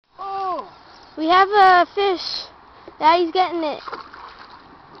We have a fish. Daddy's getting it.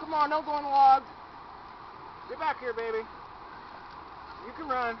 Come on, don't go on the log. Get back here, baby. You can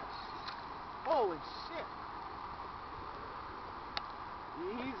run. Holy shit.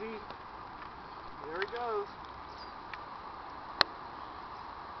 Easy. There he goes.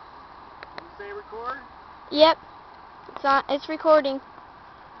 Did you say record? Yep. It's recording.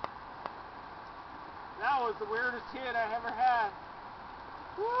 That was the weirdest hit I ever had.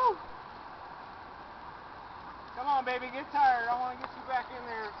 Woo! Come on, baby, get tired. I want to get you back in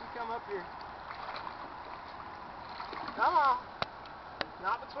there if you come up here. Come on.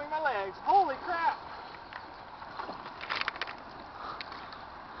 Not between my legs. Holy crap!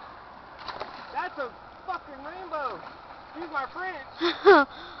 That's a fucking rainbow. Excuse my French.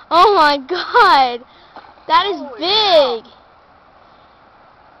 Oh my god. That is Holy big. cow.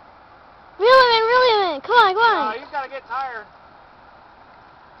 Reel him in, reel him in. Come on, come on. Oh, he's got to get tired.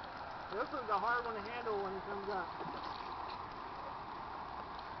 This one's a hard one to handle when he comes up.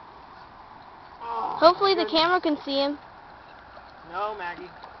 Oh, Hopefully the camera can see him. No, Maggie.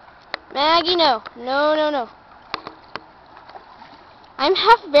 Maggie, no. No, no, no. I'm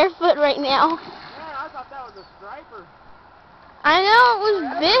half barefoot right now. Man, I thought that was a striper. I know, it was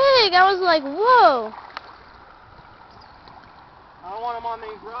big. I was like, whoa. I don't want him on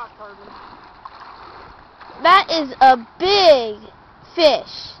these rock carvings. That is a big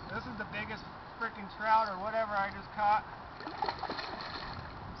fish. This is the biggest freaking trout or whatever I just caught.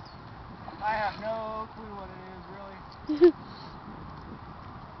 I have no clue what it is, really.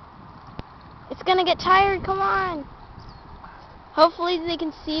 It's gonna get tired, come on. Hopefully they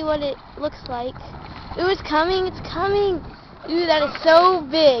can see what it looks like. Ooh, it's coming, it's coming. Ooh, that is so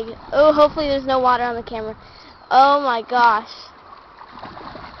big. Oh, hopefully there's no water on the camera. Oh my gosh.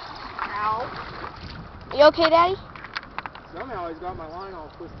 Ow. You okay, Daddy? Somehow he's got my line all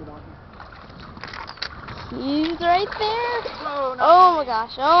twisted on him. He's right there. Oh, Oh my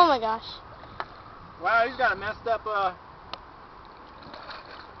gosh, oh my gosh. Wow, he's got a messed up,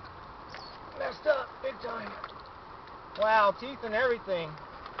 big time. Wow, teeth and everything.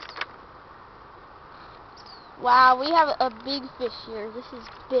 Wow, we have a big fish here. This is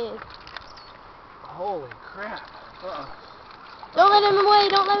big. Holy crap. Don't let him away,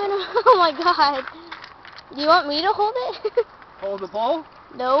 don't let him away. Oh my god. Do you want me to hold it? Hold the pole?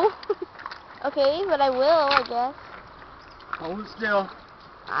 No. Okay, but I will, I guess. Hold it still.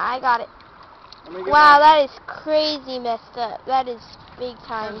 I got it. Let me get Wow, my... that is crazy messed up. That is big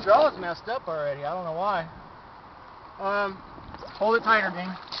time. His jaw's messed up already. I don't know why. Hold it tighter, Ding.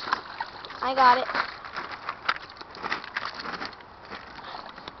 I got it.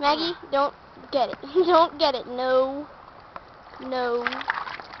 Maggie, don't get it. Don't get it. No. No.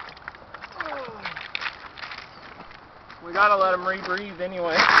 We gotta let him rebreathe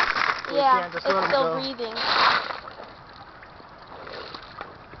anyway. Yeah, It's it's still breathing.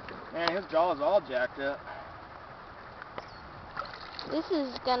 Man, his jaw is all jacked up. This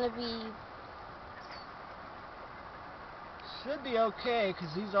is gonna be... Should be okay,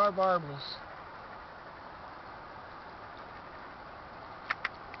 because these are barbless.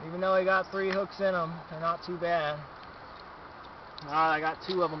 Even though he got 3 hooks in them, they're not too bad. Alright, I got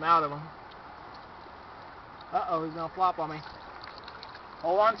 2 of them out of them. Uh-oh, he's gonna flop on me.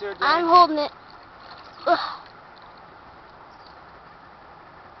 Hold on to it, Jenny. I'm holding it. Ugh.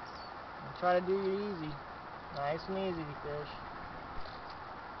 Try to do it easy. Nice and easy, fish.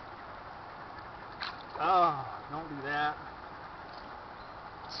 Oh, don't do that.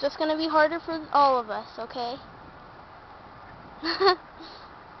 It's just gonna be harder for all of us, okay?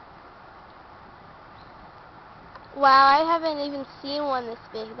 Wow, I haven't even seen one this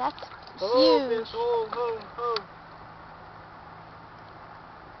big. That's Oh, huge. fish, oh.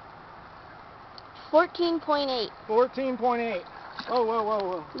 14.8. 14.8. Oh,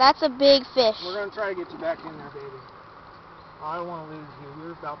 whoa. That's a big fish. We're going to try to get you back in there, baby. I don't want to lose you.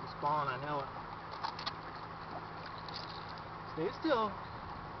 You're about to spawn, I know it. Stay still.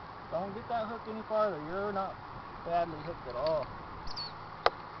 Don't get that hook any farther. You're not badly hooked at all.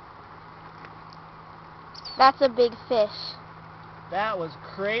 That's a big fish. That was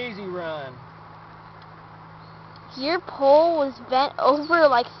crazy run. Your pole was bent over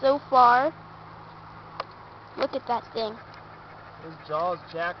like so far. Look at that thing. His jaw's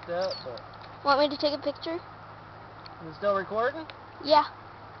jacked up, but... Want me to take a picture? Is it still recording? Yeah.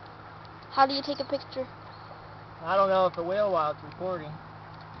 How do you take a picture? I don't know if the whale while it's recording.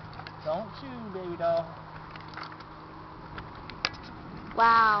 Don't chew, baby doll.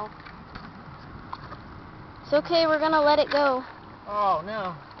 Wow. It's okay, we're gonna let it go. Oh,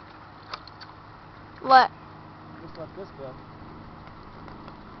 no. What? Just let this go.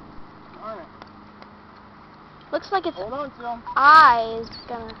 Darn it. Looks like its Hold on to him. eye is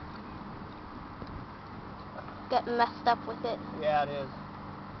gonna get messed up with it. Yeah, it is.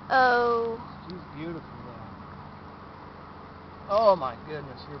 Oh. She's beautiful though. Oh my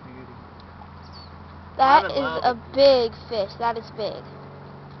goodness, you're a beauty. That I'm in is love a with you. big fish. That is big.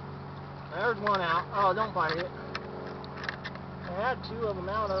 There's one out. Oh, don't bite it. I had 2 of them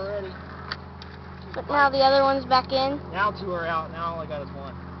out already. But now the other one's back in. Now 2 are out. Now all I got is 1.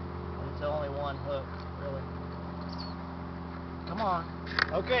 And it's only 1 hook, really. Come on.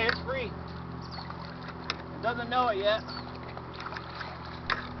 Okay, it's free. It doesn't know it yet.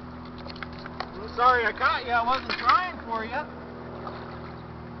 I'm sorry I caught you. I wasn't trying for you. I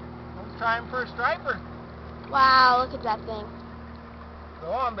was trying for a striper. Wow, look at that thing. Go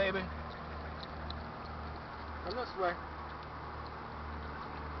on, baby. Come this way.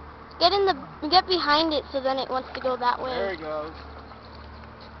 Get behind it so then it wants to go that way. There he goes.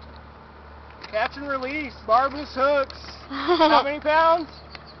 Catch and release, barbless hooks. How many pounds?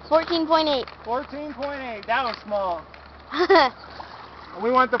 14.8. 14.8. That was small.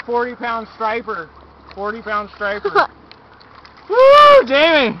 We want the 40-pound striper. 40-pound striper. Woo,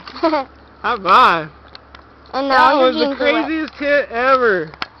 Jamie! High five. And now That your was the jeans are wet. craziest hit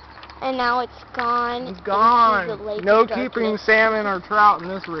ever. And now it's gone. It's gone. into the lake No of keeping darkness. salmon or trout in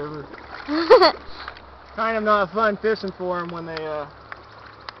this river. Kind of not fun fishing for them when they,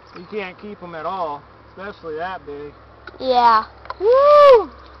 you can't keep them at all, especially that big. Yeah. Woo!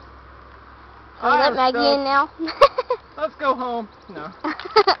 Can we let Maggie in now? Let's go home. No.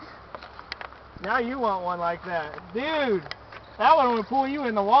 Now you want one like that. Dude, that one would pull you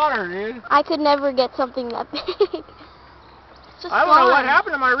in the water, dude. I could never get something that big. It's just I don't know what fun.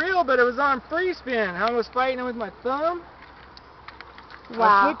 happened to my reel, but it was on free spin. I was fighting it with my thumb. I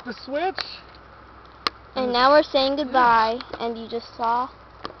Wow. flipped the switch. And now we're saying goodbye, and you just saw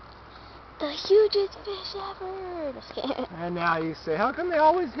the hugest fish ever. Just kidding. And now you say, how come they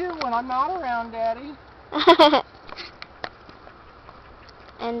always hit when I'm not around, Daddy?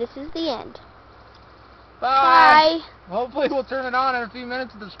 And this is the end. Bye. Hopefully we'll turn it on in a few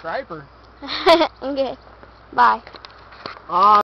minutes with the striper. Okay. Bye.